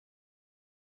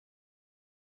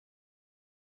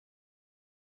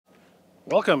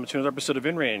Welcome to another episode of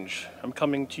InRange. I'm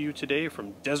coming to you today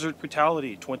from Desert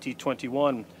Brutality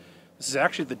 2021. This is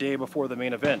actually the day before the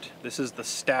main event. This is the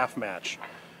staff match.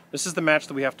 This is the match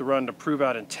that we have to run to prove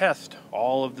out and test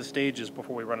all of the stages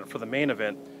before we run it for the main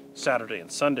event Saturday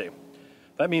and Sunday.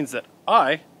 That means that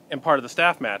I am part of the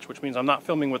staff match, which means I'm not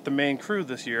filming with the main crew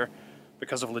this year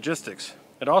because of logistics.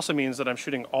 It also means that I'm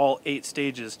shooting all 8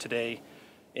 stages today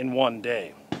in one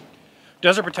day.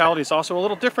 Desert Brutality is also a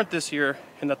little different this year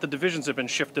in that the divisions have been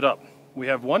shifted up. We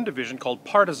have one division called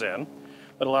Partisan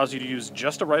that allows you to use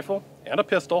just a rifle and a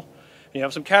pistol. And you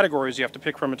have some categories you have to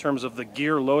pick from in terms of the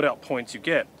gear loadout points you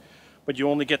get. But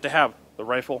you only get to have the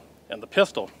rifle and the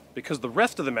pistol because the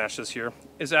rest of the match this year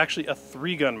is actually a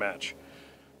 3-gun match.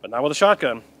 But not with a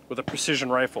shotgun, with a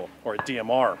precision rifle or a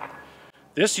DMR.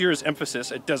 This year's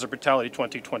emphasis at Desert Brutality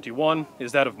 2021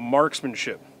 is that of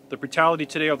marksmanship. The brutality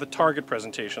today of the target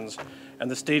presentations and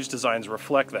the stage designs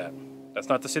reflect that. That's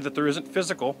not to say that there isn't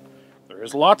physical. There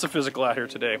is lots of physical out here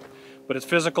today, but it's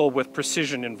physical with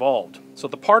precision involved. So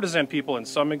the partisan people in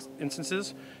some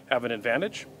instances have an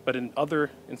advantage, but in other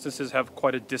instances have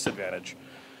quite a disadvantage.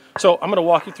 So I'm going to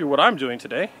walk you through what I'm doing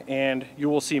today, and you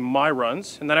will see my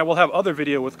runs, and then I will have other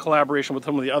video with collaboration with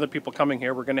some of the other people coming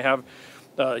here. We're going to have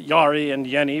Yari and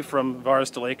Yenny from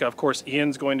Varas de Leka. Of course,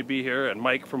 Ian's going to be here, and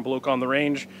Mike from Bloke on the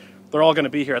Range. They're all going to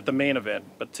be here at the main event.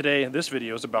 But today, this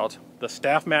video is about the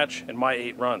staff match and my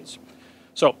 8 runs.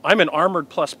 So I'm in Armored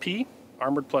Plus P.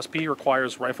 Armored Plus P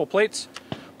requires rifle plates,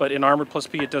 but in Armored Plus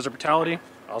P at Desert Brutality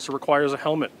also requires a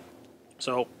helmet.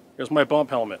 So here's my bump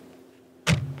helmet.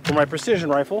 For my precision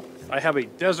rifle, I have a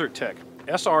Desert Tech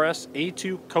SRS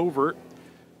A2 Covert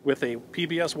with a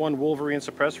PBS-1 Wolverine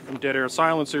suppressor from Dead Air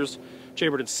Silencers,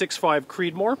 chambered in 6.5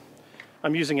 Creedmoor.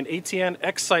 I'm using an ATN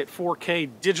X-Sight 4K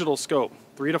digital scope,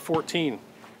 3-14.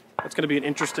 That's going to be an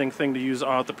interesting thing to use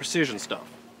on the precision stuff.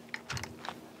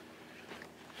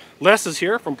 Les is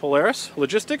here from Polaris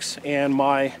Logistics, and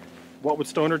my What Would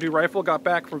Stoner Do rifle got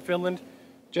back from Finland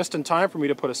just in time for me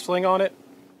to put a sling on it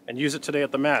and use it today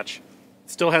at the match.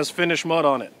 It still has Finnish mud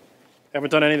on it.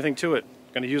 Haven't done anything to it.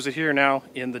 Going to use it here now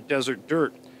in the desert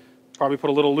dirt. Probably put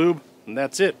a little lube, and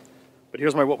that's it. But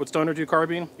here's my What Would Stoner Do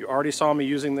carbine. You already saw me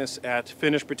using this at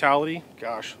Finnish Brutality,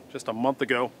 gosh, just a month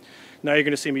ago. Now you're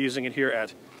going to see me using it here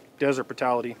at Desert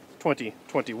Brutality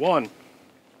 2021.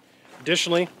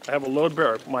 Additionally, I have a load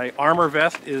bearer. My armor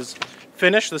vest is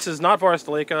Finnish. This is not Varas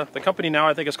de Leka. The company now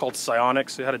I think is called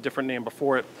Psionics. It had a different name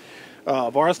before it.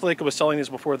 Varas de Leka was selling these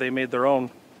before they made their own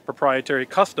proprietary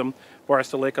custom Varas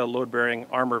de Leka load-bearing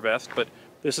armor vest, but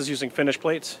this is using Finnish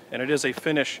plates, and it is a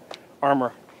Finnish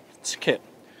armor kit.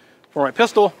 For my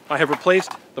pistol, I have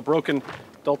replaced the broken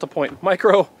Delta Point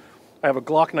Micro. I have a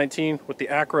Glock 19 with the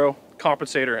acro,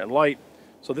 compensator, and light.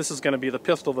 So this is going to be the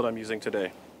pistol that I'm using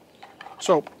today.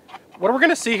 So what we're going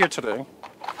to see here today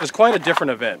is quite a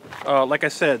different event. Like I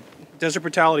said, Desert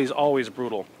Brutality is always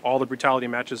brutal. All the brutality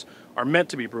matches are meant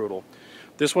to be brutal.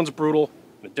 This one's brutal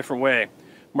in a different way.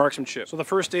 Marksmanship. So the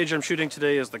first stage I'm shooting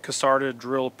today is the Casarda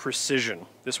Drill Precision.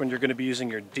 This one you're going to be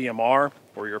using your DMR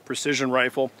or your precision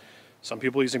rifle. Some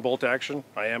people are using bolt action.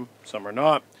 I am. Some are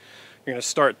not. You're going to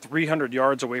start 300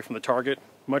 yards away from the target.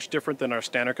 Much different than our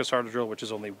standard Casarda drill, which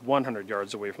is only 100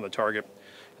 yards away from the target.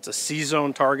 It's a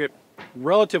C-zone target,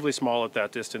 relatively small at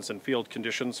that distance in field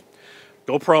conditions.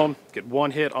 Go prone, get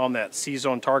one hit on that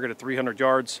C-zone target at 300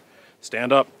 yards,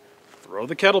 stand up, throw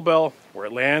the kettlebell. Where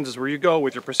it lands is where you go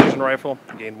with your precision rifle.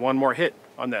 Gain one more hit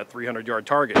on that 300-yard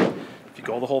target. If you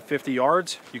go the whole 50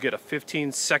 yards, you get a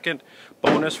 15-second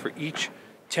bonus for each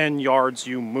 10 yards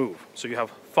you move. So you have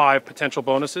 5 potential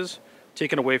bonuses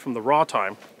taken away from the raw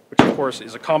time, which of course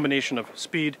is a combination of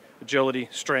speed, agility,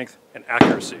 strength, and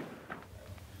accuracy.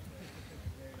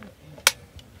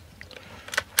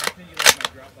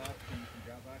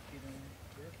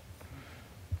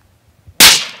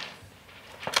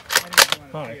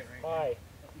 Hi. Hi.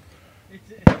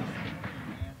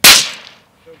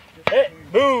 Hey,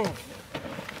 move!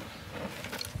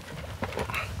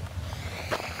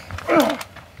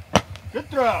 Good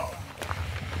throw!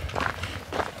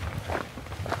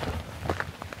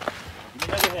 Give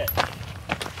me another hit.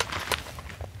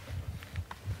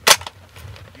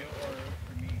 Your order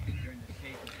for me during the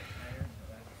stage is higher,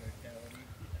 but that's Brutality.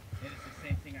 And it's the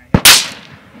same thing I hit.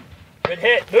 Good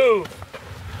hit, move!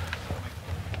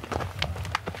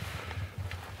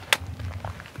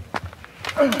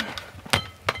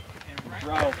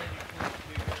 Throw.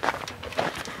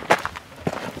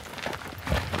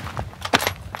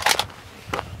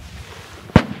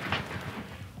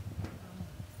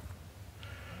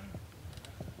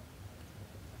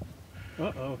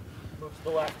 Uh-oh. Move to the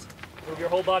left. Move your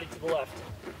whole body to the left.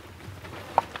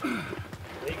 There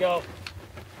you go.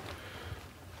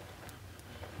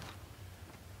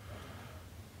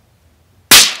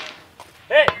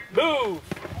 Move!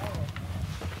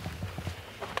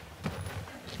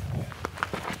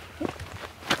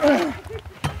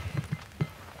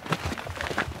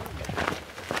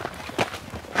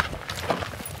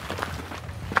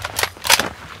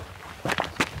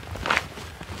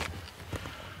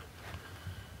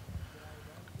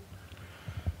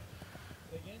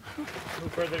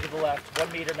 Move further to the left,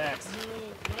 1 meter max.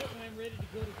 Right when I'm ready to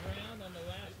go to ground on the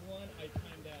last one, I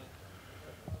timed out.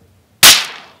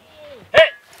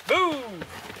 Hit! Move!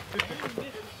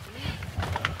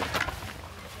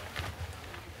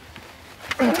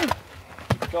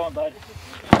 Keep going, bud.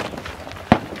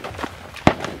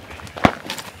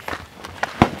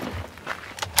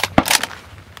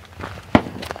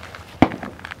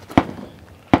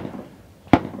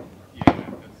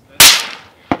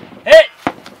 Hit!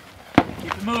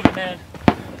 Keep it moving, man.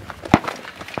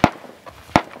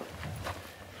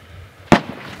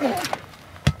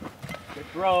 Good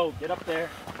throw. Get up there.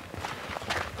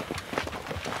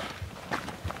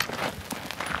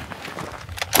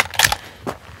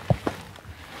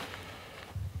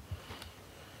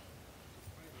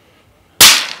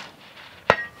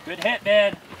 Good hit,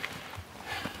 man.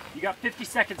 You got 50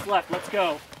 seconds left. Let's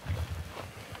go.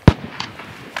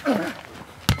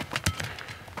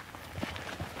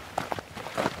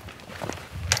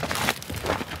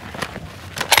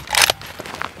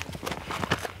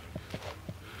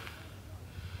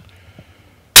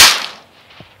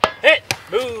 Hit!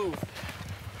 Move!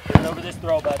 Get over this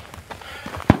throw, bud.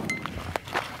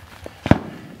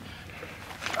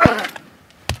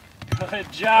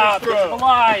 Good job. Get to the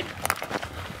line.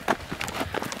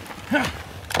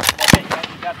 That's it, man.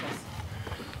 You got this.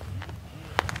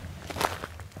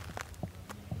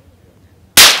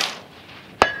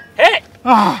 Hit!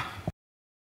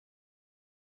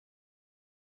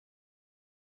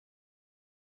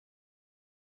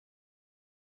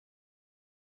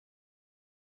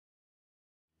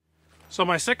 So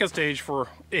my second stage for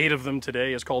 8 of them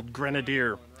today is called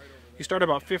Grenadier. You start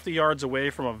about 50 yards away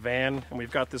from a van, and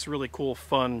we've got this really cool,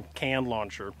 fun can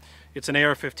launcher. It's an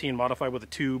AR-15 modified with a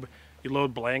tube. You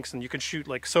load blanks, and you can shoot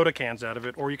like soda cans out of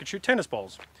it, or you can shoot tennis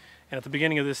balls. And at the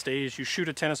beginning of this stage, you shoot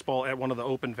a tennis ball at one of the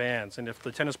open vans, and if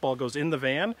the tennis ball goes in the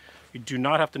van, you do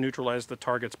not have to neutralize the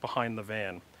targets behind the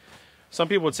van. Some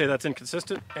people would say that's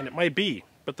inconsistent, and it might be,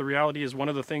 but the reality is one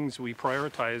of the things we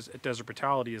prioritize at Desert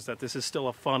Brutality is that this is still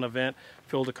a fun event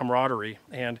filled with camaraderie,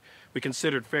 and we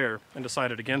considered fair and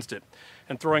decided against it.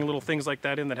 And throwing little things like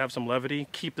that in that have some levity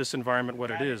keep this environment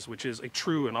what it is, which is a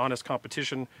true and honest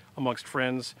competition amongst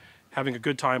friends, having a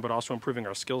good time but also improving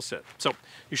our skill set. So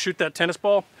you shoot that tennis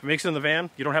ball, if it makes it in the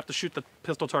van, you don't have to shoot the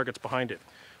pistol targets behind it.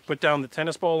 Put down the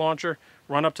tennis ball launcher,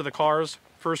 run up to the cars,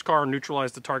 first car,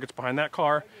 neutralize the targets behind that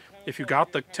car. If you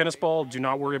got the tennis ball, do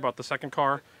not worry about the second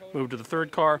car. Move to the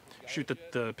third car, shoot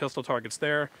the pistol targets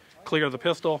there, clear the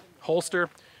pistol,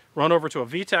 holster, run over to a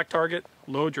VTAC target,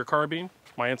 load your carbine,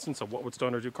 my instance of what would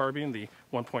Stoner do carbine, the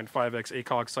 1.5x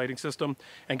ACOG sighting system,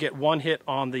 and get one hit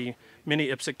on the mini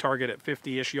IPSC target at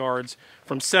 50-ish yards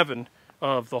from 7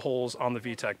 of the holes on the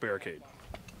VTAC barricade.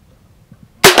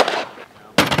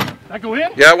 That go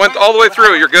in? Yeah, it went all the way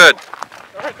through. You're good.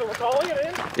 All right, so we're calling it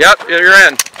in? Yep, you're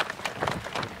in.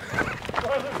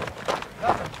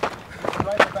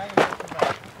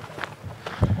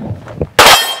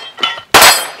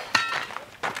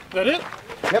 Is that it?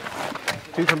 Yep.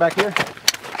 2 from back here.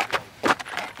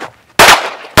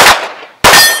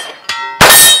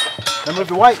 Then move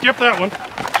to white. Skip that one.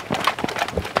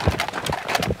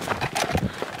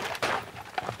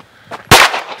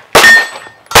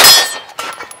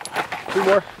 Two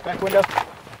more. Back window.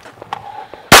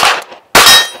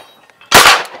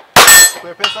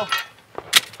 Clear pistol.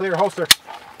 Clear holster.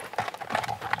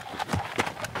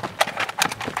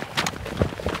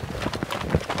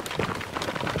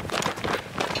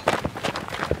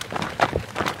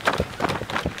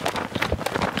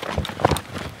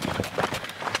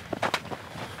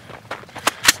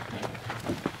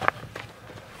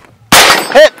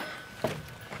 Hit!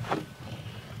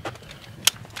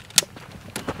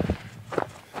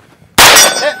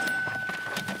 Hit!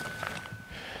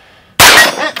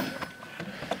 Hit!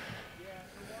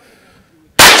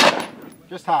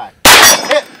 Just high.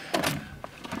 Hit!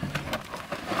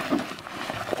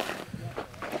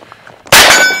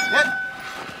 Hit!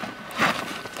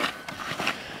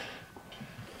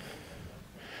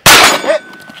 Hit!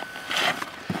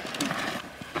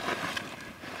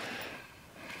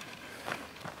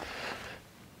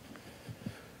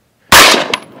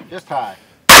 Just high.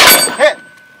 Hit!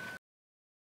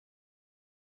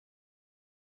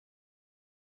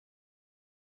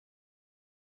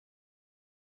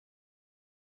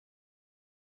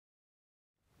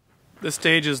 This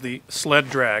stage is the sled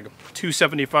drag,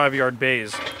 275-yard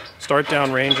bays. Start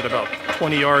down range at about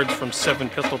 20 yards from 7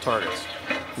 pistol targets.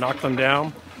 Knock them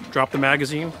down, drop the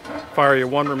magazine, fire your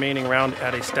 1 remaining round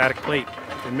at a static plate.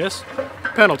 If you miss,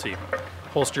 penalty.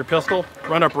 Holster your pistol,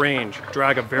 run up range,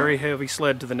 drag a very heavy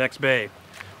sled to the next bay.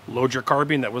 Load your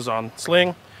carbine that was on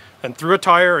sling, then through a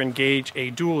tire engage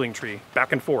a dueling tree,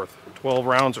 back and forth, 12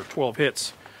 rounds or 12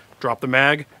 hits. Drop the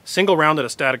mag, single round at a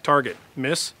static target.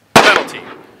 Miss, penalty.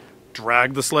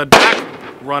 Drag the sled back,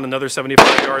 run another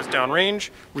 75 yards downrange,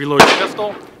 reload your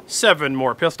pistol, 7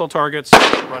 more pistol targets,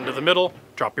 run to the middle,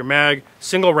 drop your mag,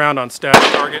 single round on static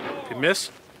target. If you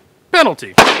miss,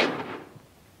 penalty.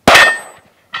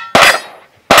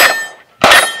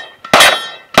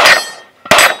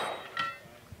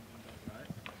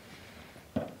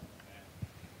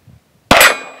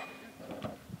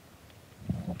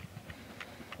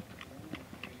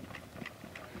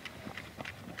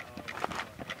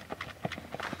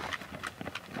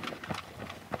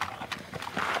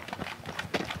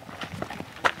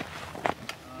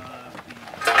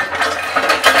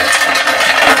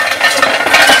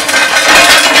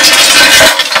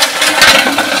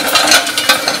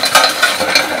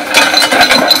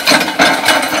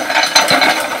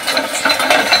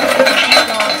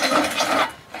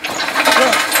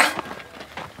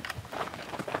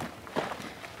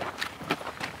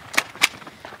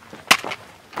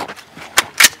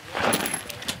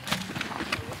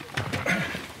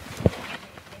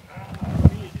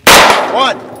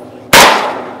 One, 2,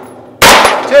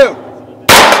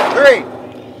 3,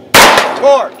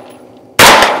 4,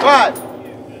 5,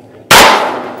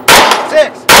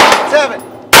 6, 7,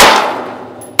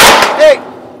 8,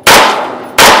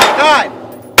 9,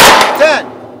 10,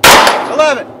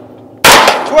 11,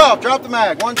 12. Drop the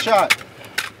mag. 1 shot.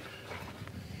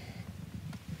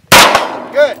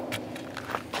 Good.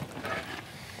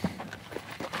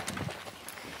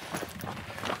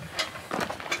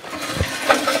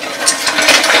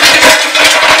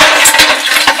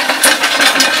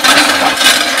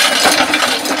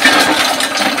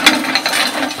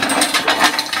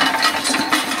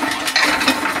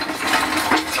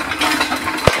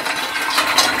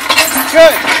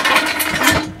 Good.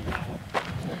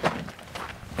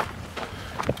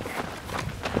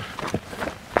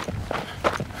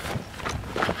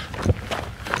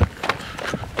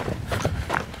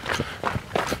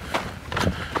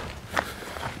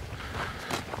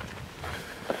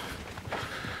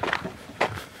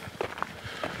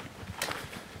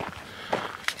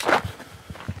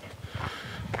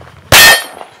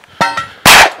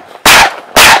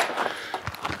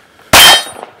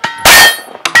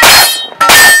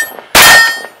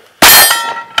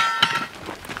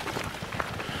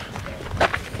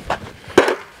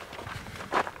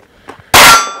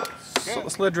 So the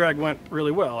sled drag went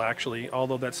really well, actually,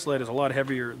 although that sled is a lot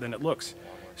heavier than it looks.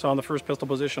 So on the first pistol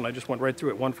position, I just went right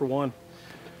through it, 1 for 1.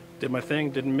 Did my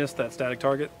thing, didn't miss that static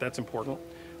target. That's important.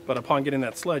 But upon getting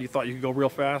that sled, you thought you could go real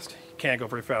fast. You can't go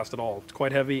very fast at all. It's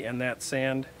quite heavy, and that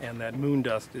sand and that moon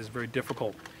dust is very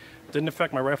difficult. Didn't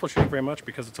affect my rifle shooting very much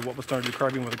because it's a what was started to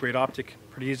carbine with a great optic.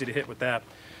 Pretty easy to hit with that.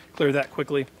 Cleared that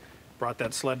quickly. Brought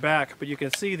that sled back, but you can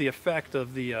see the effect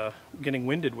of the getting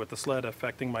winded with the sled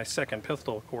affecting my second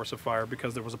pistol course of fire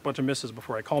because there was a bunch of misses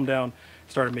before I calmed down,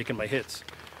 started making my hits.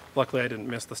 Luckily I didn't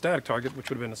miss the static target, which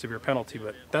would have been a severe penalty,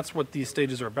 but that's what these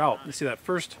stages are about. You see that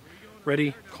first,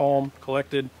 ready, calm,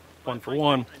 collected, 1 for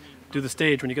 1. Do the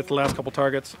stage when you get the last couple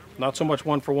targets, not so much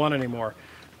 1 for 1 anymore.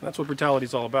 And that's what Brutality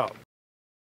is all about.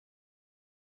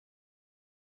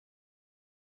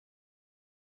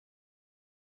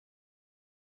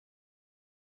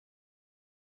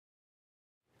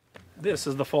 This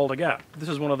is the Falda Gap. This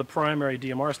is one of the primary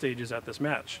DMR stages at this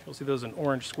match. You'll see there's an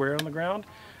orange square on the ground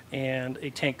and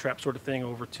a tank trap sort of thing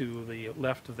over to the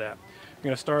left of that. You're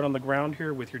going to start on the ground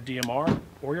here with your DMR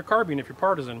or your carbine if you're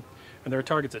partisan, and there are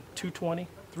targets at 220,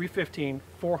 315,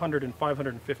 400, and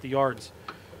 550 yards.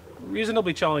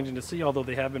 Reasonably challenging to see, although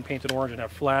they have been painted orange and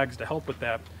have flags to help with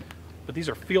that. But these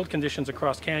are field conditions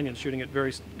across canyons shooting at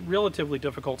very relatively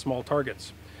difficult small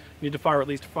targets. You need to fire at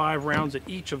least 5 rounds at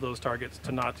each of those targets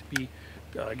to not be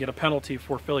get a penalty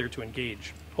for failure to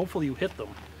engage. Hopefully you hit them.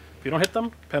 If you don't hit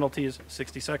them, penalty is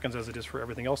 60 seconds as it is for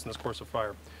everything else in this course of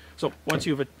fire. So once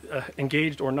you've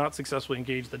engaged or not successfully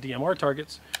engaged the DMR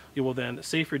targets, you will then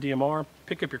safe your DMR,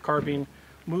 pick up your carbine,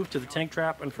 move to the tank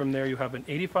trap, and from there you have an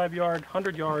 85-yard,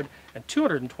 100-yard, and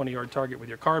 220-yard target with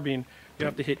your carbine. You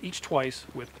have to hit each twice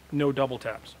with no double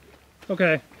taps.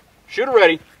 Okay. Shooter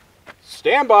ready.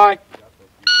 Stand by.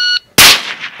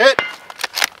 Hit.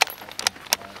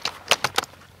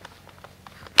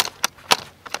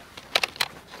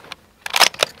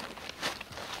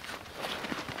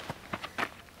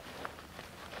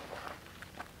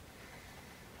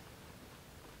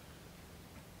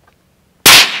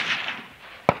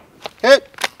 Hit.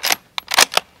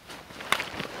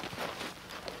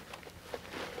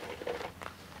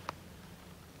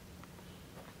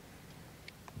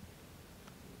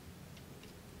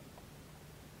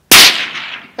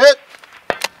 Hit.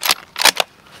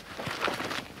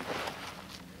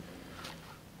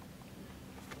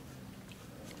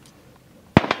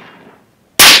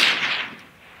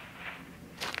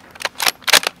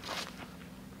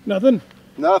 Nothing?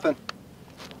 Nothing.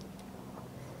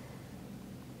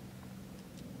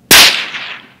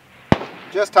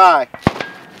 Just high.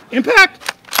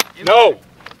 Impact! No.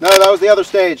 No, that was the other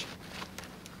stage.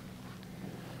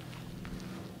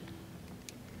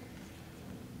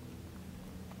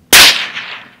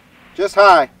 Just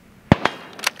high.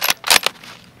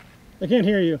 I can't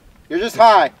hear you. You're just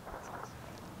high.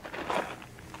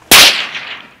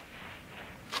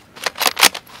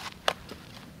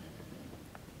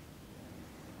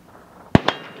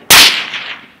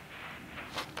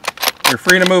 You're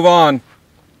free to move on.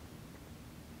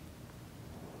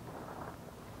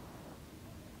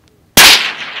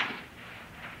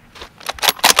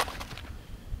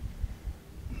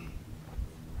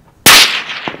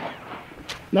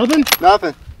 Nothing?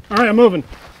 Nothing. All right, I'm moving.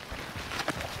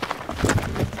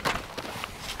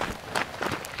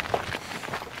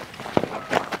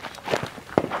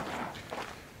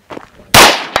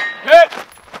 Hit!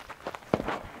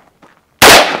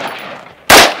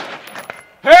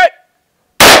 Hit!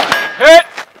 Hit!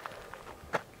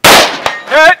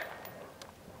 Hit!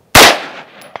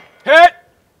 Hit!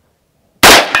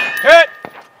 Hit!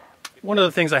 One of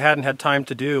the things I hadn't had time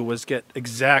to do was get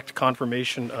exact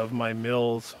confirmation of my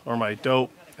mills or my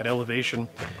dope at elevation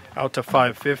out to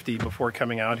 550 before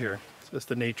coming out here. So that's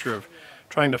the nature of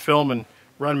trying to film and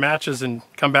run matches and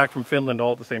come back from Finland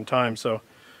all at the same time. So,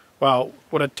 wow,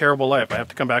 what a terrible life. I have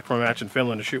to come back from a match in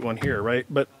Finland to shoot one here, right?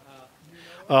 But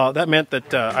that meant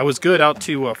that I was good out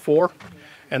to 4,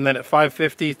 and then at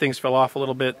 550 things fell off a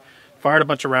little bit. Fired a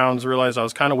bunch of rounds, realized I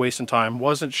was kind of wasting time.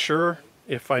 Wasn't sure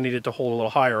if I needed to hold a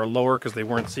little higher or lower because they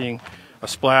weren't seeing a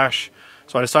splash.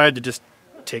 So I decided to just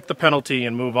take the penalty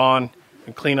and move on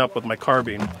and clean up with my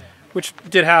carbine, which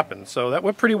did happen. So that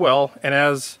went pretty well. And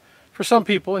as for some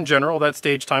people in general, that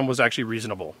stage time was actually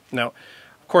reasonable. Now,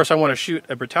 of course, I want to shoot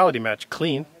a Brutality match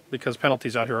clean because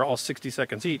penalties out here are all 60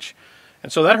 seconds each.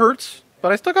 And so that hurts,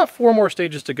 but I still got 4 more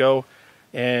stages to go.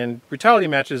 And Brutality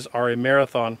matches are a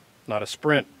marathon, not a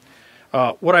sprint.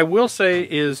 What I will say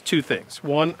is 2 things.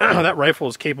 One, that rifle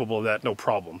is capable of that, no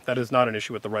problem. That is not an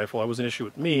issue with the rifle. It was an issue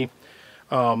with me.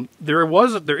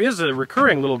 There is a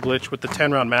recurring little glitch with the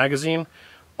 10-round magazine.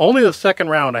 Only the second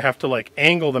round I have to like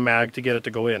angle the mag to get it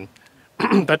to go in.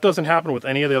 That doesn't happen with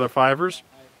any of the other 5ers.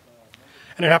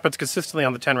 And it happens consistently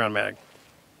on the 10-round mag.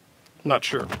 Not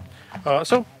sure.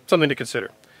 So, something to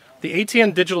consider. The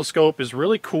ATN digital scope is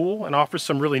really cool and offers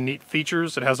some really neat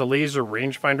features. It has a laser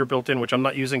rangefinder built in, which I'm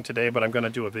not using today, but I'm going to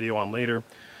do a video on later.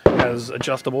 It has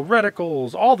adjustable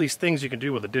reticles, all these things you can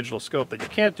do with a digital scope that you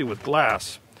can't do with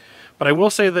glass. But I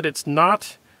will say that it's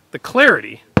not the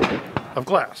clarity of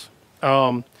glass.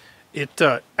 It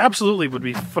absolutely would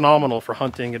be phenomenal for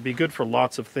hunting. It'd be good for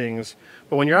lots of things.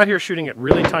 But when you're out here shooting at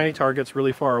really tiny targets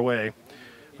really far away,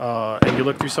 and you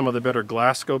look through some of the better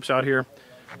glass scopes out here,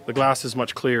 the glass is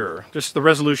much clearer. Just the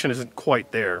resolution isn't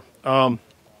quite there.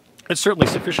 It's certainly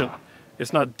sufficient.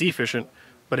 It's not deficient,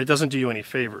 but it doesn't do you any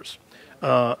favors.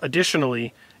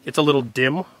 Additionally, it's a little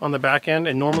dim on the back end,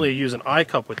 and normally you use an eye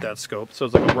cup with that scope, so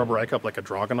it's like a rubber eye cup, like a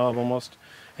Dragunov almost,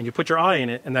 and you put your eye in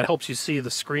it, and that helps you see the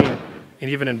screen, and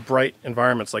even in bright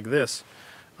environments like this.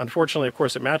 Unfortunately, of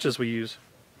course, at matches we use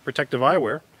protective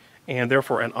eyewear, and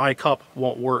therefore an eye cup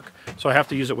won't work, so I have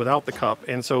to use it without the cup,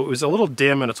 and so it was a little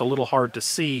dim and it's a little hard to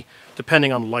see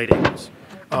depending on light angles.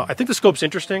 I think the scope's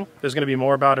interesting. There's going to be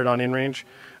more about it on InRange,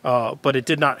 but it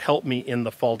did not help me in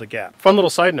the fall to gap. Fun little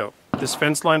side note, this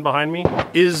fence line behind me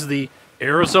is the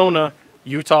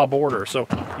Arizona-Utah border. So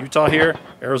Utah here,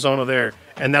 Arizona there,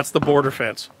 and that's the border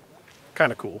fence.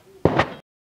 Kind of cool.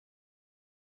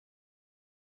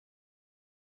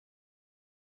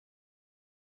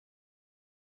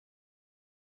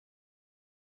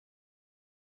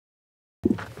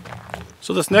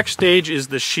 So this next stage is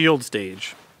the shield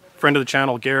stage. Friend of the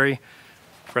channel, Gary,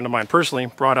 friend of mine personally,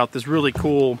 brought out this really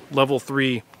cool level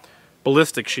 3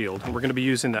 ballistic shield, and we're going to be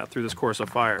using that through this course of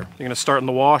fire. You're going to start in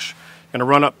the wash, you're going to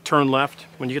run up, turn left.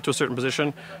 When you get to a certain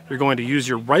position, you're going to use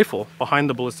your rifle behind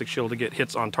the ballistic shield to get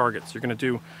hits on targets. You're going to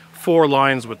do 4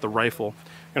 lines with the rifle.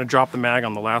 You're going to drop the mag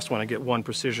on the last one and get 1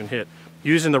 precision hit,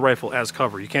 using the rifle as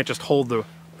cover. You can't just hold the,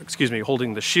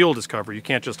 holding the shield as cover. You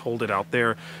can't just hold it out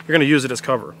there. You're going to use it as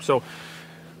cover. So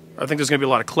I think there's going to be a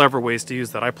lot of clever ways to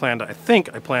use that. I think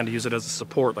I plan to use it as a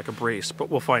support, like a brace, but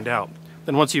we'll find out.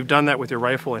 Then once you've done that with your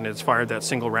rifle and it's fired that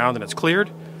single round and it's cleared,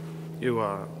 you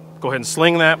go ahead and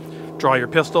sling that, draw your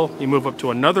pistol, you move up to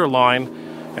another line,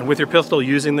 and with your pistol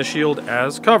using the shield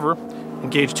as cover,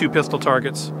 engage 2 pistol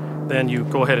targets. Then you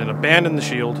go ahead and abandon the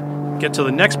shield, get to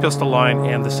the next pistol line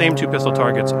and the same 2 pistol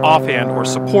targets offhand, or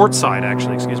support side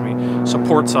actually, excuse me,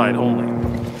 support side only.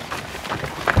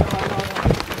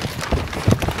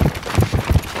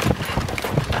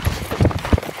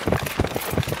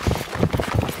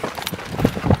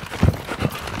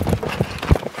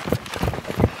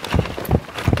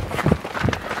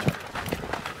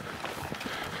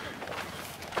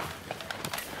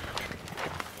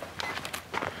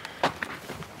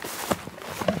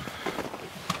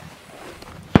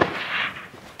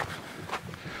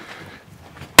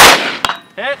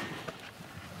 Hit.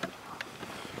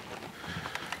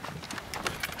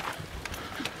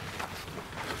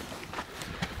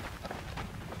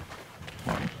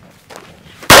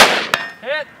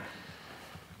 Hit.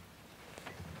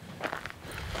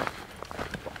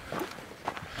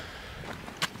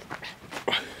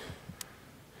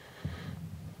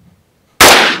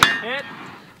 Hit.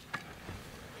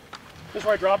 This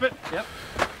where I drop it? Yep.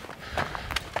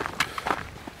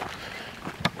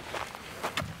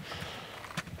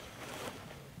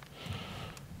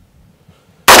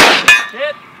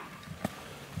 Hit.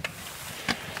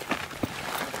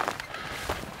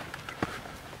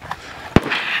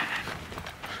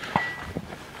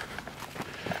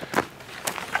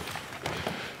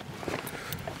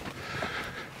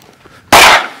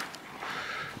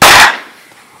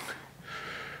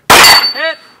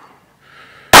 Hit.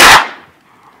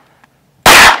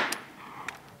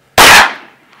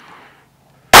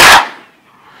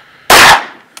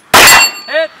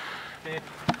 Hit. Hit.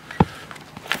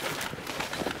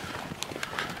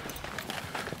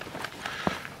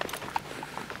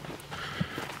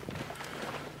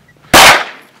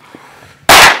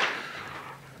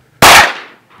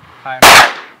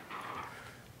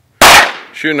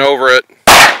 Shooting over it.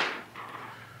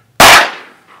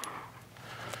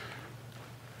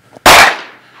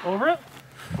 Over it?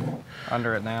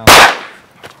 Under it now.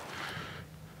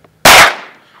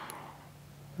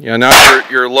 Yeah, now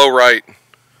you're low right.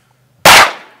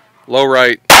 Low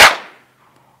right.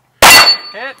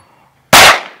 Hit.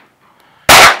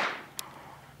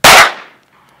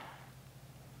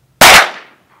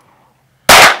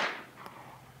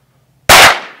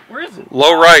 Where is it?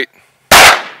 Low right.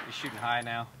 He's shooting high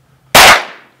now.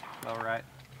 Low right.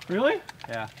 Really?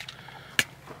 Yeah.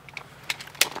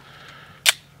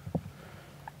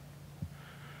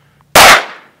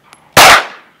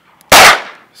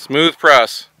 Smooth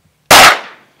press.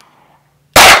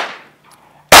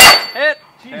 Hit.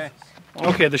 Jesus.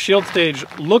 Okay, the shield stage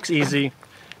looks easy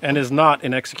and is not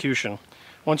in execution.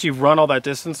 Once you've run all that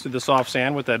distance through the soft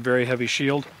sand with that very heavy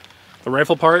shield, the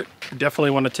rifle part, you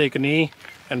definitely want to take a knee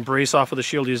and brace off of the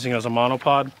shield using it as a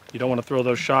monopod. You don't want to throw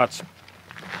those shots.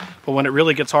 But when it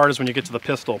really gets hard is when you get to the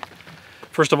pistol.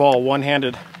 First of all,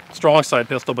 one-handed strong side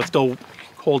pistol, but still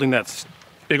holding that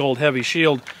big old heavy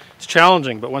shield, it's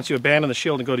challenging. But once you abandon the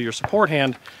shield and go to your support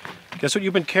hand, guess what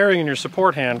you've been carrying in your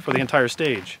support hand for the entire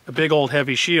stage? A big old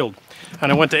heavy shield.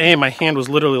 And I went to aim, my hand was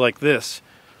literally like this.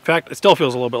 In fact, it still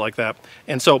feels a little bit like that.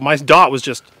 And so my dot was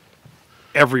just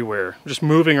everywhere, just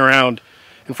moving around.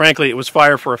 And frankly, it was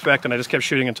fire for effect, and I just kept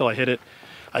shooting until I hit it.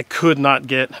 I could not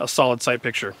get a solid sight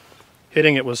picture.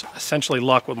 Hitting it was essentially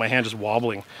luck with my hand just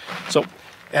wobbling. So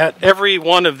at every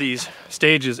one of these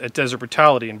stages at Desert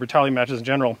Brutality and Brutality matches in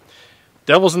general,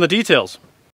 devil's in the details.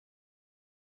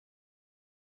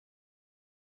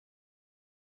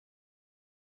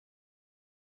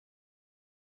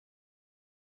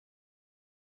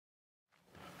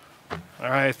 All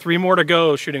right, 3 more to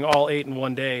go, shooting all 8 in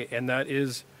one day, and that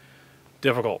is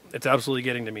difficult. It's absolutely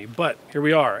getting to me, but here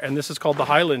we are, and this is called the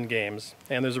Highland Games,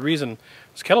 and there's a reason.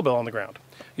 There's kettlebell on the ground.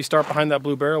 You start behind that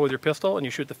blue barrel with your pistol, and you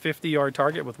shoot the 50-yard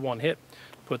target with 1 hit.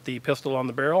 Put the pistol on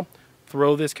the barrel,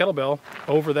 throw this kettlebell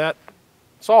over that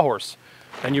sawhorse.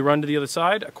 Then you run to the other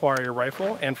side, acquire your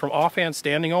rifle, and from offhand,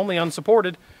 standing only,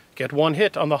 unsupported, get 1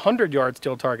 hit on the 100-yard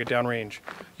steel target downrange.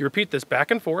 You repeat this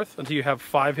back and forth until you have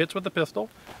 5 hits with the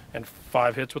pistol and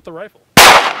 5 hits with the rifle.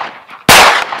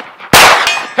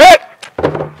 Hit!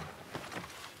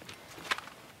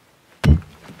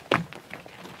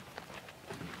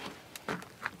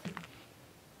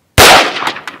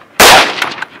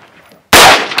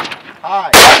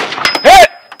 High. Hit!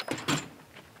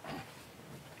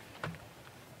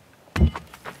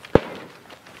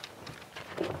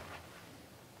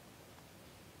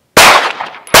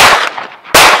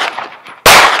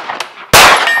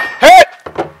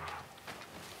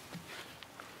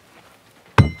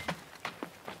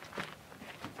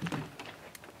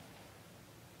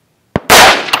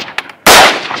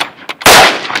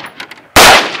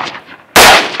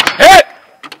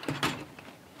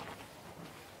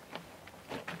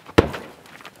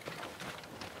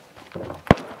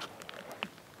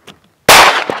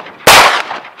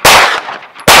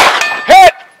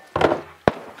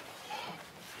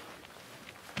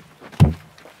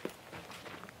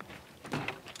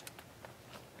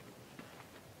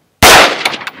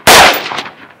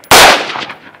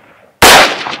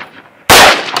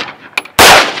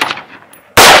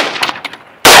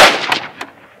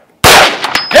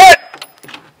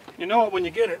 You know it when you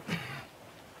get it.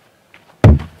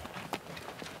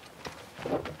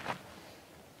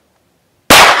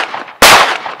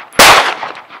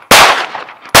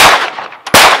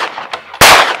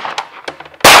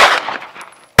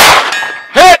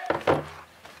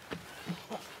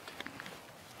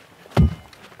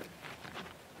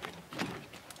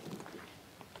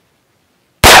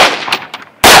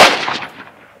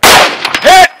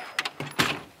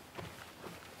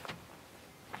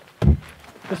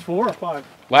 Just 4 or 5?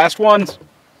 Last ones.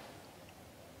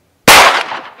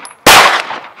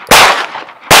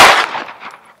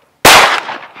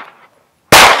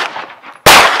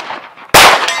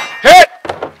 Hit!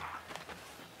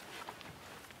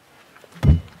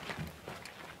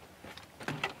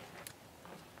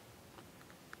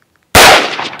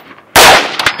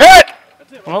 Hit!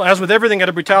 Well, as with everything at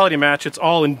a Brutality match, it's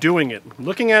all in doing it.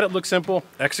 Looking at it looks simple,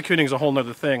 executing is a whole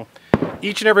nother thing.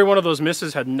 Each and every one of those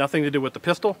misses had nothing to do with the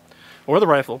pistol or the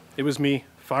rifle. It was me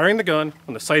firing the gun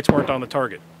when the sights weren't on the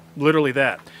target. Literally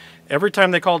that. Every time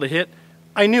they called a hit,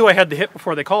 I knew I had the hit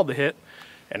before they called the hit.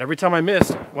 And every time I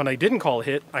missed, when I didn't call a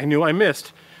hit, I knew I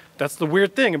missed. That's the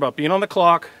weird thing about being on the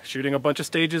clock, shooting a bunch of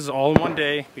stages all in one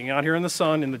day, being out here in the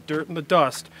sun, in the dirt and the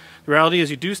dust. The reality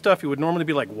is you do stuff you would normally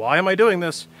be like, why am I doing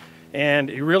this? And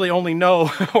you really only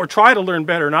know, or try to learn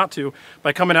better not to,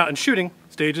 by coming out and shooting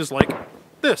stages like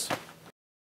this.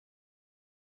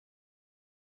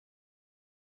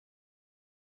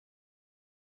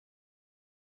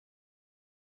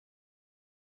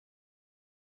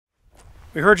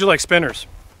 We heard you like spinners.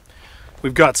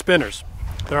 We've got spinners.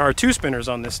 There are 2 spinners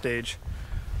on this stage,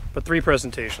 but 3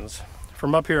 presentations.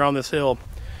 From up here on this hill,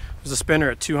 there's a spinner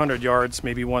at 200 yards,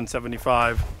 maybe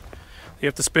 175. You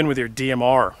have to spin with your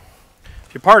DMR.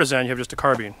 If you're partisan, you have just a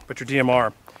carbine, but your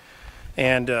DMR.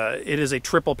 And it is a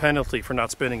triple penalty for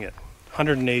not spinning it,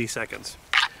 180 seconds.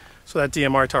 So that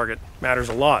DMR target matters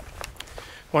a lot.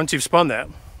 Once you've spun that,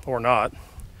 or not,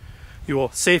 you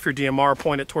will safe your DMR,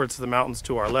 point it towards the mountains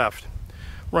to our left.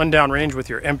 Run down range with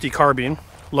your empty carbine,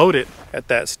 load it at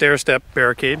that stair-step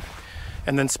barricade,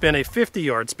 and then spin a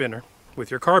 50-yard spinner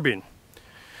with your carbine.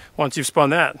 Once you've spun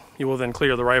that, you will then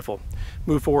clear the rifle.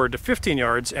 Move forward to 15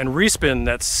 yards and respin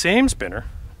that same spinner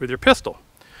with your pistol.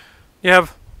 You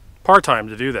have part time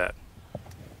to do that.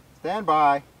 Stand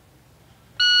by.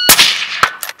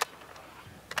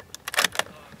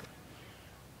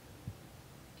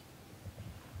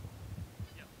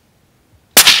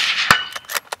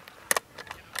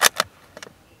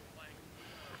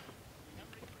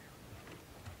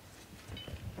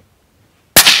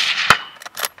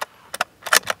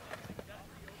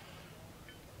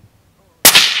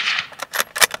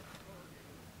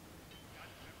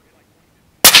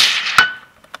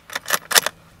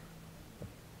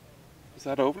 Is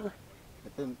that over?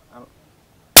 It didn't,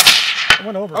 It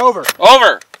went over. over.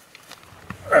 Over!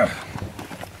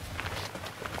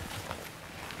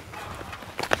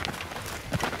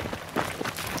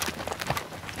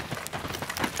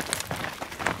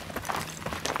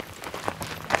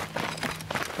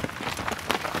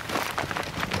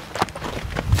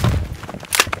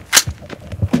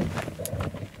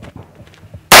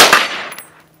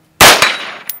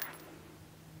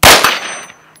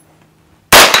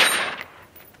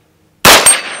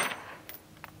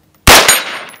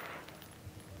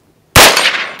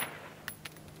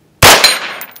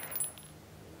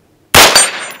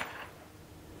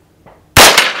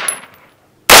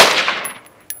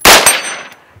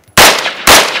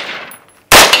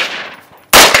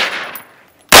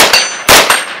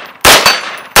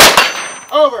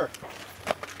 Over.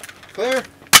 Clear.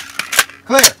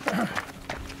 Clear.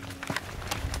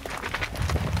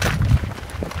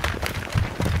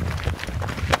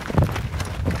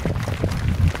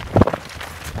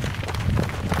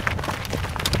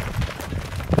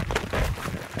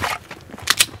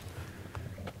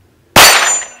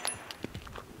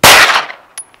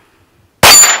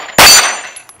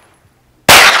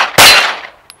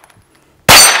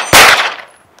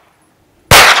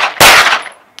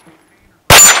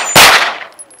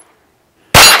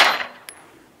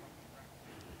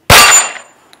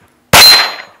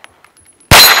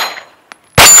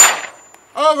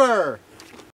 Over.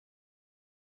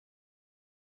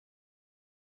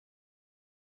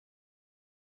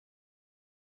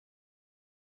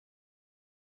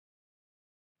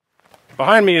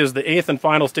 Behind me is the 8th and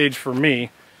final stage for me.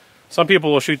 Some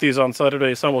people will shoot these on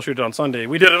Saturday, some will shoot it on Sunday.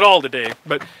 We did it all today,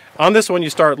 but on this one you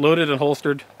start loaded and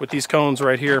holstered with these cones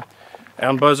right here.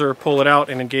 On buzzer, pull it out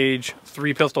and engage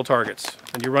 3 pistol targets.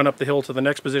 When you run up the hill to the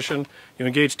next position, you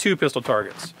engage 2 pistol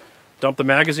targets. Dump the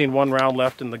magazine, 1 round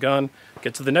left in the gun.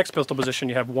 Get to the next pistol position,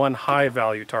 you have 1 high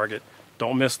value target.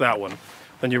 Don't miss that one.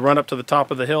 Then you run up to the top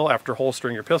of the hill after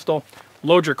holstering your pistol,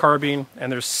 load your carbine,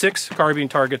 and there's 6 carbine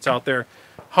targets out there,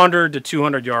 100 to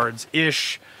 200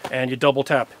 yards-ish, and you double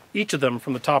tap each of them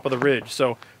from the top of the ridge.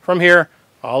 So from here,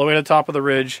 all the way to the top of the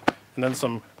ridge, and then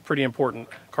some pretty important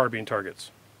carbine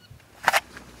targets.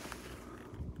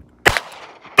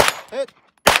 Hit.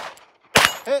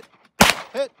 Hit.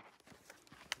 Hit.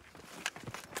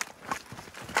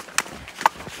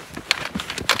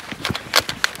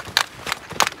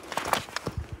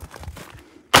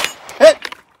 Hit.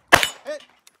 Hit.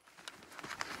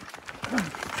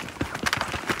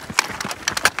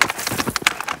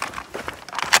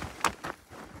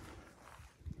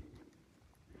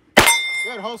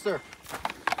 Good holster.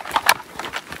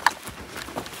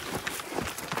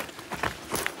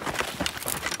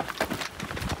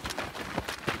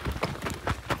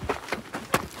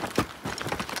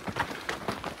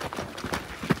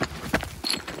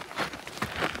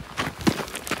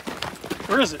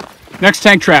 Where is it? Next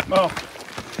tank trap. Oh.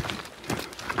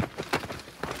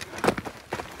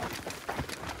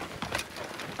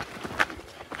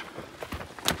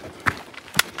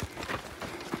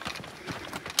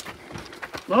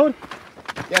 Load?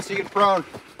 Yes, you get prone.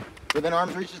 Within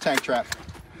arm's reach of the tank trap.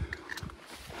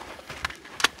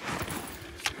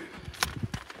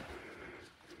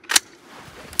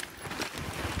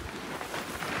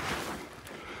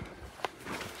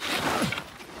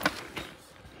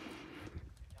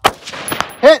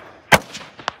 Hit!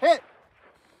 Hit!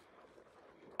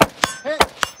 Hit!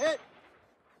 Hit!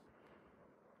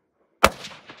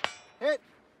 Hit! Hit!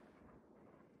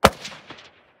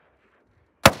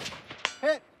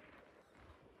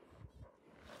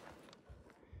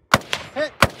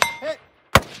 Hit!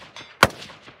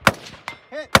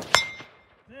 Hit!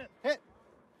 Hit! Hit!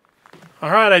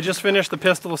 All right, I just finished the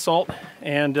pistol assault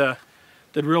and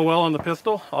did real well on the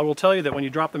pistol. I will tell you that when you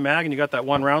drop the mag and you got that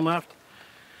 1 round left,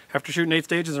 after shooting 8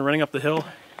 stages and running up the hill,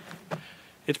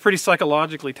 it's pretty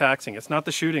psychologically taxing. It's not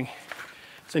the shooting,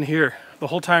 it's in here. The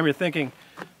whole time you're thinking,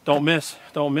 don't miss,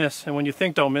 don't miss. And when you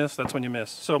think don't miss, that's when you miss.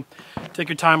 So take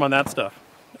your time on that stuff.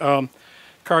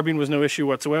 Carbine was no issue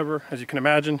whatsoever, as you can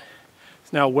imagine.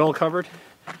 It's now well covered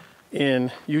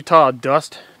in Utah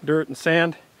dust, dirt, and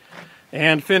sand,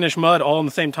 and finished mud all in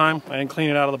the same time. I didn't clean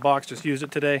it out of the box, just used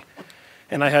it today.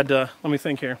 And I had, let me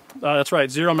think here. That's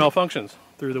right, 0 malfunctions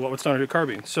through the What Would Stoner Do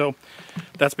carbine. So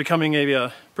that's becoming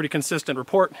a pretty consistent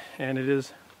report, and it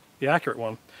is the accurate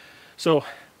one. So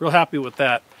real happy with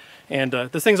that. And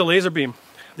this thing's a laser beam.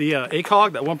 The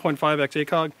ACOG, that 1.5x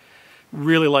ACOG,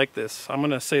 really like this. I'm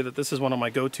going to say that this is one of my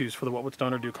go-tos for the What Would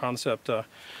Stoner Do concept. If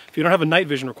you don't have a night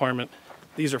vision requirement,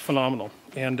 these are phenomenal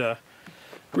and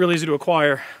real easy to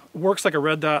acquire. Works like a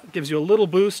red dot, gives you a little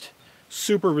boost,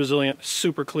 super resilient,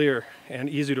 super clear, and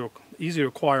easy to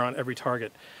acquire on every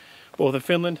target, both in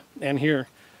Finland and here.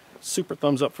 Super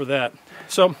thumbs up for that.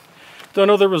 So don't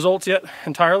know the results yet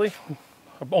entirely.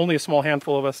 Only a small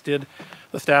handful of us did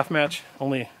the staff match.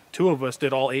 Only 2 of us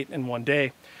did all 8 in one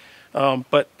day.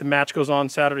 But the match goes on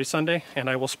Saturday, Sunday, and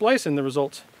I will splice in the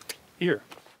results here.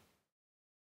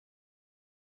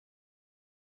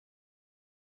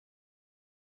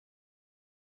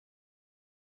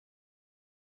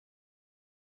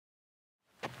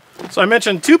 So I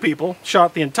mentioned 2 people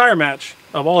shot the entire match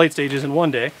of all 8 stages in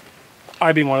one day.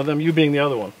 I being one of them, you being the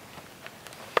other one.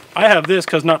 I have this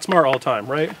because not smart all the time,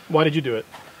 right? Why did you do it?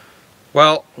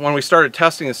 Well, when we started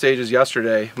testing the stages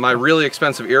yesterday, my really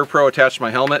expensive ear pro attached to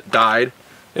my helmet died.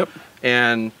 Yep.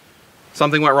 And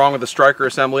something went wrong with the striker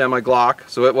assembly on my Glock,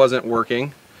 so it wasn't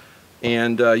working.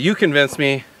 And you convinced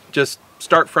me, just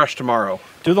start fresh tomorrow.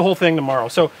 Do the whole thing tomorrow.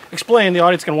 So explain, the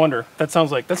audience can wonder. That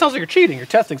sounds like you're cheating. You're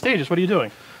testing stages. What are you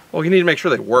doing? Well, you need to make sure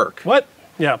they work. What?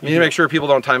 Yeah. You need to make sure people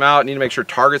don't time out. You need to make sure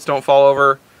targets don't fall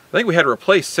over. I think we had to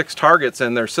replace 6 targets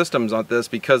in their systems on this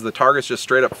because the targets just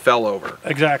straight up fell over.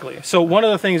 Exactly. So one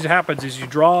of the things that happens is you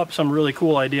draw up some really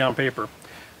cool idea on paper.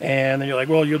 And then you're like,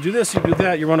 well, you'll do this, you do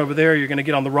that, you run over there, you're going to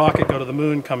get on the rocket, go to the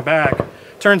moon, come back.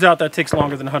 Turns out that takes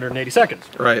longer than 180 seconds.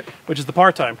 Right. Which is the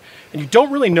part time. And you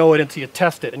don't really know it until you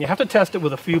test it. And you have to test it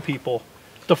with a few people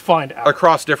to find out.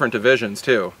 Across different divisions,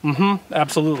 too. Mm-hmm.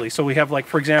 Absolutely. So we have, like,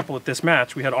 for example, at this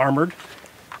match, we had armored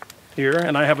here,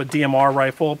 and I have a DMR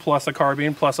rifle, plus a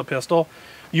carbine, plus a pistol.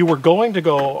 You were going to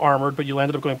go armored, but you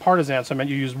ended up going partisan, so it meant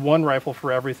you used 1 rifle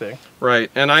for everything.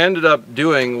 Right, and I ended up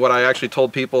doing what I actually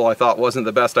told people I thought wasn't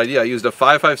the best idea. I used a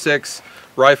 5.56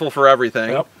 rifle for everything,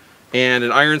 yep, and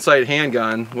an iron sight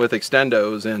handgun with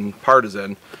extendos in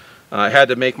partisan. I had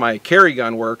to make my carry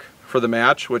gun work for the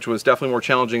match, which was definitely more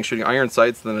challenging shooting iron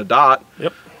sights than a dot.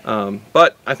 Yep.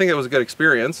 But I think it was a good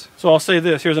experience. So I'll say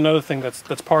this, here's another thing that's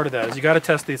part of that, is you got to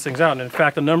test these things out. And in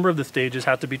fact, a number of the stages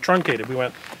have to be truncated. We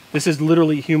went, this is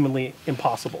literally humanly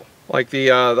impossible. Like the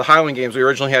Highland games, we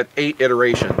originally had 8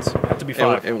 iterations. Had to be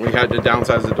 5. And we had to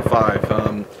downsize it to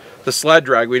 5. The sled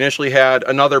drag, we initially had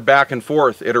another back and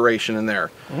forth iteration in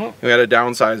there. We had to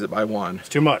downsize it by 1. It's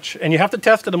too much. And you have to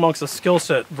test it amongst a skill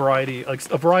set variety, like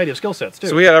a variety of skill sets too.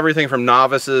 So we had everything from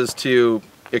novices to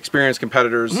experienced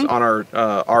competitors on our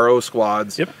RO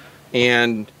squads. Yep.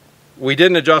 And we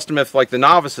didn't adjust them if like the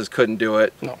novices couldn't do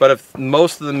it. No. But if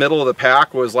most of the middle of the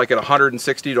pack was like at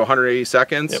 160 to 180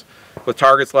 seconds, Yep. with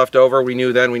targets left over, we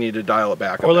knew then we needed to dial it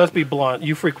back. Or let's be blunt,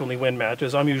 you frequently win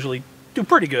matches. I'm usually do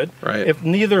pretty good. Right. If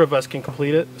neither of us can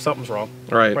complete it, something's wrong.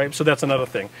 Right. Right. So that's another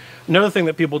thing. Another thing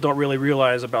that people don't really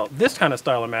realize about this kind of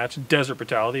style of match, Desert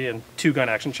Brutality and 2-gun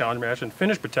action challenge match and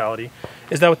Finish Brutality,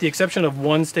 is that with the exception of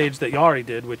one stage that you already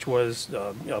did, which was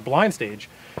a blind stage,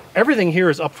 everything here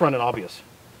is upfront and obvious.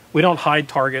 We don't hide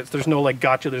targets. There's no like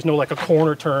gotcha. There's no like a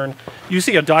corner turn. You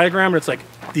see a diagram and it's like,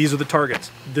 these are the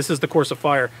targets. This is the course of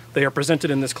fire. They are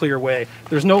presented in this clear way.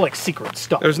 There's no like secret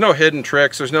stuff. There's no hidden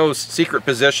tricks. There's no secret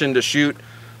position to shoot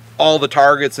all the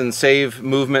targets and save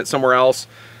movement somewhere else.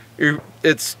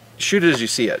 It's shoot it as you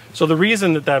see it. So the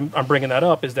reason that I'm bringing that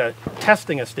up is that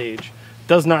testing a stage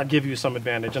does not give you some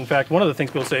advantage. In fact, one of the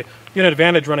things people say, you get an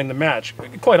advantage running the match.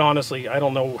 Quite honestly, I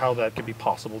don't know how that could be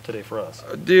possible today for us.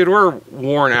 Dude, we're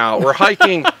worn out. We're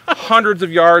hiking hundreds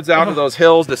of yards out of those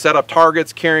hills to set up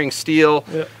targets, carrying steel.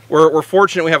 Yeah. We're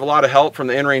fortunate we have a lot of help from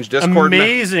the InRange Discord.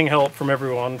 Amazing help from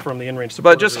everyone from the InRange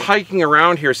support. But just hiking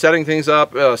around here, setting things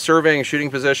up, surveying shooting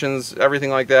positions,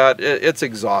 everything like that, it's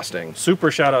exhausting. Super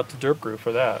shout out to Derp Group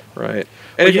for that. Right.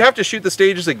 And if you have to shoot the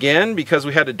stages again because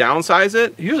we had to downsize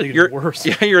it, usually you're worse.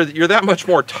 Yeah, you're that much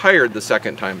more tired the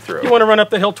second time through. You want to run up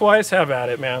the hill twice? Have at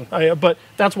it, man. But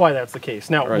that's why that's the case.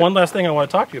 Now, Right. one last thing I want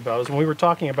to talk to you about is when we were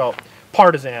talking about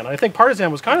Partisan. I think Partisan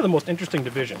was kind of the most interesting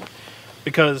division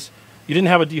because you didn't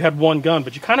have you had one gun,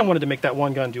 but you kind of wanted to make that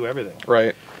one gun do everything.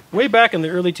 Right. Way back in the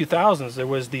early 2000s, there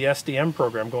was the SDM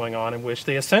program going on in which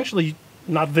they essentially,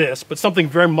 not this, but something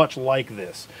very much like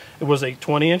this. It was a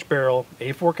 20-inch barrel,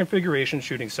 A4 configuration,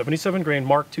 shooting 77 grain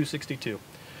Mark II 62.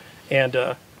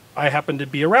 And I happened to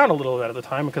be around a little of that at the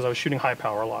time because I was shooting high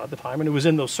power a lot at the time, and it was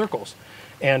in those circles.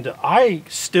 And I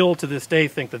still, to this day,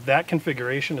 think that that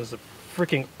configuration is a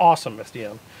freaking awesome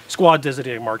SDM. Squad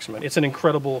designated marksman. It's an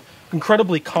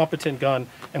incredibly competent gun,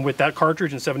 and with that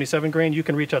cartridge and 77 grain, you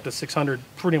can reach out to 600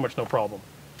 pretty much no problem.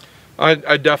 I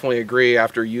definitely agree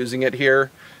after using it here.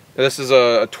 This is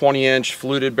a 20-inch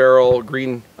fluted barrel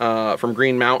green from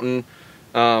Green Mountain.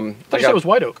 I thought you said it was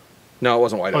White Oak. No, it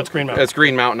wasn't White Oak. Oh, it's Green Mountain. It's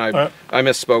Green Mountain. I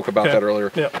misspoke about that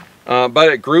earlier. Yeah.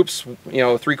 But it groups,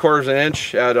 3/4 of an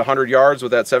inch at 100 yards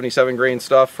with that 77 grain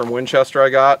stuff from Winchester I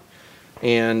got,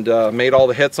 and made all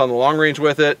the hits on the long range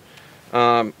with it.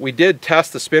 We did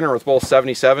test the spinner with both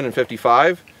 77 and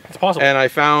 55. It's possible. And I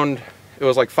found it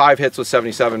was like 5 hits with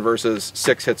 77 versus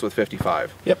 6 hits with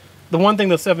 55. Yep. The one thing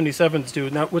the 77s do,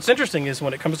 now what's interesting is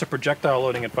when it comes to projectile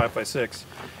loading at 5.56,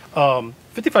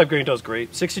 55 grain does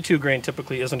great. 62 grain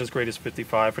typically isn't as great as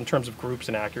 55 in terms of groups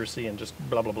and accuracy and just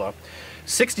blah, blah, blah.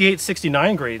 68,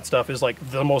 69 grain stuff is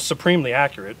like the most supremely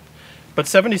accurate. But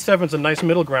 77 is a nice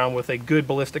middle ground with a good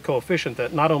ballistic coefficient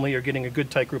that not only you're getting a good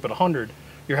tight group at 100,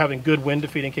 you're having good wind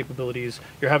defeating capabilities,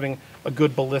 you're having a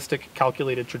good ballistic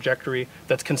calculated trajectory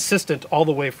that's consistent all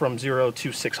the way from 0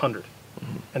 to 600.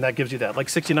 And that gives you that. Like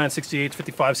 69, 68,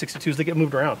 55, 62s, they get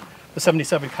moved around. The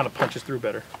 77 kind of punches through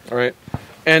better. All right.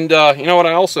 And you know what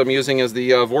I also am using is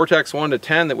the Vortex 1 to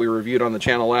 10 that we reviewed on the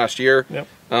channel last year.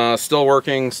 Yep. Still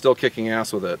working, still kicking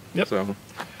ass with it. Yep. So.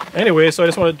 Anyway, so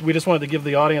we just wanted to give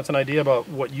the audience an idea about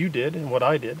what you did and what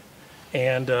I did,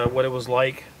 and what it was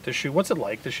like to shoot. What's it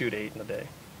like to shoot 8 in a day?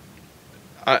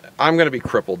 I'm going to be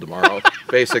crippled tomorrow,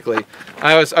 basically.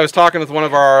 I was talking with one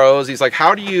of our ROs. He's like,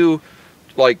 how do you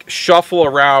like shuffle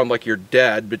around like you're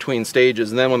dead between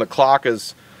stages, and then when the clock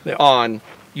is on,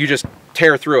 you just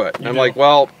tear through it? And I'm like,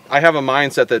 well, I have a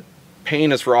mindset that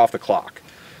pain is for off the clock.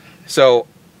 So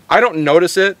I don't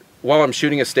notice it while I'm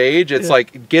shooting a stage. It's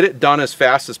like, get it done as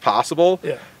fast as possible.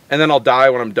 Yeah. And then I'll die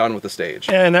when I'm done with the stage.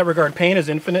 Yeah, in that regard, pain is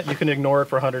infinite. You can ignore it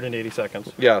for 180 seconds.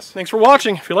 Yes. Thanks for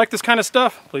watching. If you like this kind of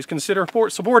stuff, please consider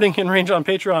supporting InRange on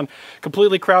Patreon.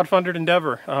 Completely crowdfunded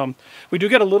endeavor. We do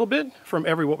get a little bit from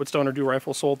every What Would Stoner Do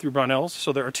rifle sold through Brownells,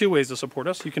 so there are 2 ways to support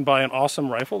us. You can buy an awesome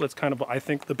rifle that's kind of, I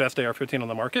think, the best AR-15 on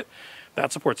the market.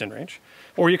 That supports InRange.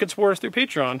 Or you can support us through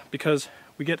Patreon because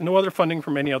we get no other funding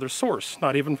from any other source,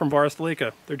 not even from Varus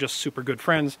Leica. They're just super good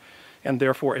friends. and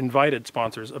therefore invited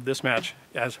sponsors of this match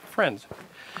as friends.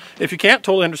 If you can't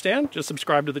totally understand, just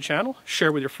subscribe to the channel,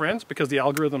 share with your friends, because the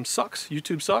algorithm sucks,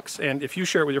 YouTube sucks, and if you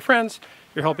share it with your friends,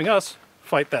 you're helping us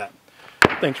fight that.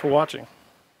 Thanks for watching.